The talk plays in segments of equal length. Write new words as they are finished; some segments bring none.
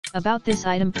About this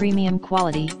item: premium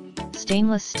quality,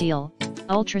 stainless steel,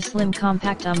 ultra slim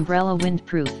compact umbrella,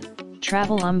 windproof,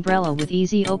 travel umbrella with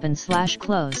easy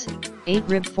open/close,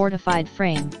 8-rib fortified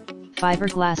frame,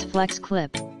 fiberglass flex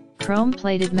clip, chrome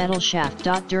plated metal shaft.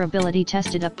 Durability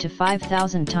tested up to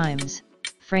 5,000 times,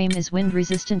 frame is wind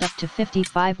resistant up to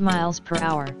 55 miles per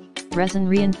hour, resin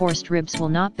reinforced ribs will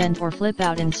not bend or flip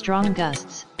out in strong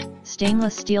gusts.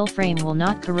 Stainless steel frame will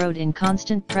not corrode in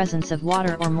constant presence of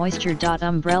water or moisture.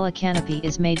 Umbrella canopy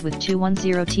is made with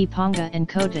 210T ponga and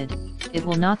coated, it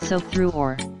will not soak through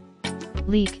or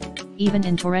leak, even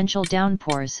in torrential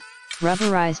downpours.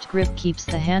 Rubberized grip keeps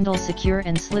the handle secure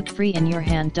and slip-free in your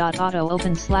hand. Auto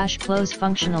open/close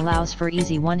function allows for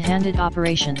easy one-handed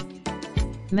operation.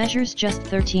 Measures just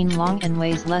 13 long and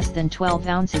weighs less than 12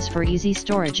 ounces for easy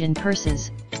storage in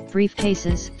purses,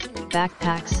 briefcases,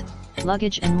 backpacks,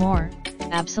 luggage and more.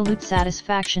 Absolute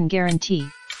satisfaction guarantee.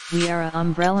 We are a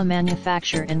umbrella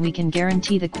manufacturer and we can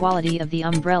guarantee the quality of the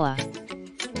umbrella.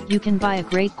 You can buy a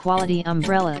great quality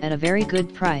umbrella at a very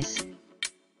good price.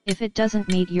 If it doesn't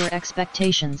meet your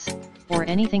expectations, or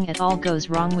anything at all goes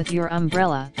wrong with your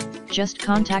umbrella, just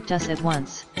contact us at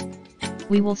once.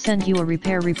 We will send you a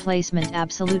repair replacement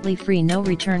absolutely free, no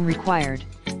return required.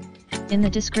 In the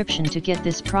description to get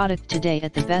this product today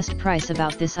at the best price.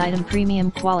 About this item: premium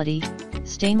quality,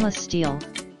 stainless steel,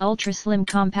 ultra slim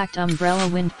compact umbrella,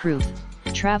 windproof,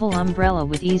 travel umbrella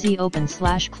with easy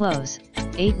open/close,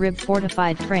 8-rib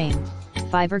fortified frame,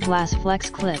 fiberglass flex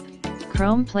clip,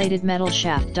 chrome plated metal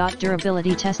shaft.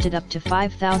 Durability tested up to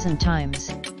 5,000 times,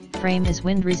 frame is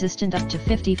wind resistant up to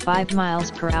 55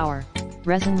 miles per hour,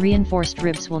 resin reinforced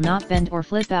ribs will not bend or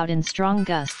flip out in strong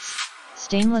gusts.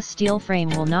 Stainless steel frame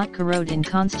will not corrode in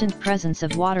constant presence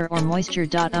of water or moisture.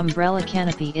 Umbrella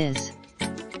canopy is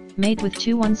made with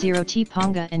 210T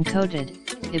ponga and coated,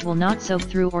 it will not soak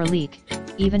through or leak,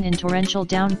 even in torrential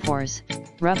downpours.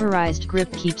 Rubberized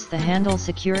grip keeps the handle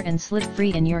secure and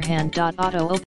slip-free in your hand. Auto open